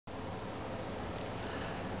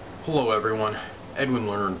Hello everyone, Edwin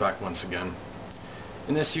Learnard back once again.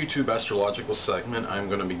 In this YouTube astrological segment, I'm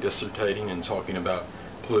going to be dissertating and talking about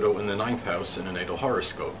Pluto in the 9th house in a natal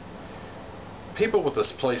horoscope. People with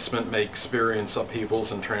this placement may experience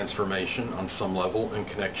upheavals and transformation on some level in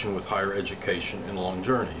connection with higher education and long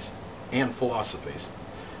journeys, and philosophies.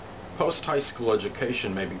 Post-high school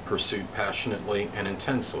education may be pursued passionately and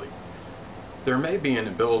intensely. There may be an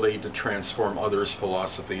ability to transform others'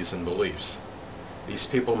 philosophies and beliefs. These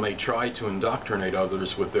people may try to indoctrinate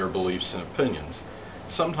others with their beliefs and opinions.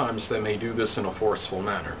 Sometimes they may do this in a forceful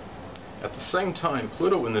manner. At the same time,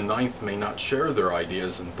 Pluto in the 9th may not share their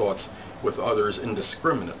ideas and thoughts with others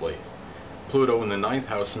indiscriminately. Pluto in the 9th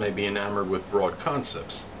house may be enamored with broad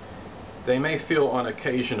concepts. They may feel on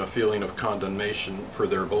occasion a feeling of condemnation for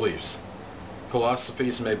their beliefs.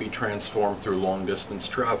 Philosophies may be transformed through long-distance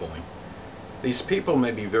traveling. These people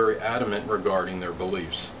may be very adamant regarding their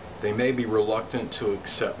beliefs. They may be reluctant to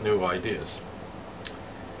accept new ideas.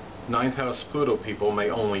 9th house Pluto people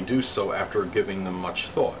may only do so after giving them much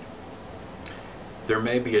thought. There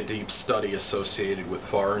may be a deep study associated with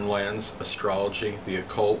foreign lands, astrology, the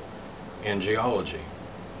occult, and geology.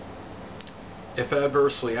 If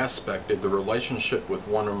adversely aspected, the relationship with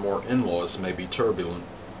one or more in-laws may be turbulent.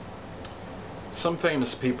 Some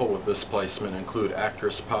famous people with this placement include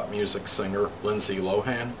actress, pop music singer Lindsay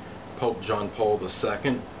Lohan, Pope John Paul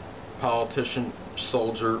II, politician,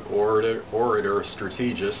 soldier, orator,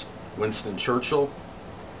 strategist Winston Churchill,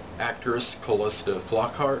 actress Callista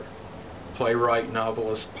Flockhart, playwright,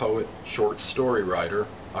 novelist, poet, short story writer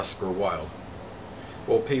Oscar Wilde.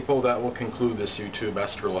 Well, people, that will conclude this YouTube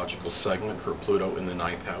astrological segment for Pluto in the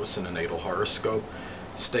 9th house in a natal horoscope.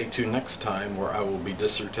 Stay tuned next time where I will be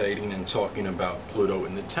dissertating and talking about Pluto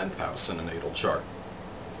in the 10th house in a natal chart.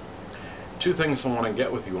 Two things I want to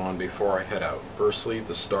get with you on before I head out. Firstly,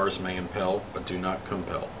 the stars may impel, but do not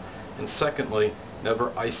compel. And secondly,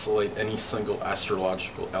 never isolate any single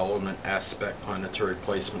astrological element, aspect, planetary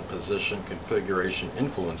placement, position, configuration,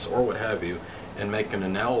 influence, or what have you, and make an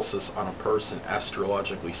analysis on a person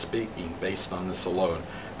astrologically speaking based on this alone,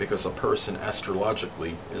 because a person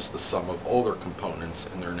astrologically is the sum of all their components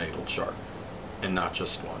in their natal chart, and not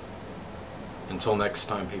just one. Until next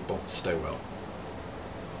time, people, stay well.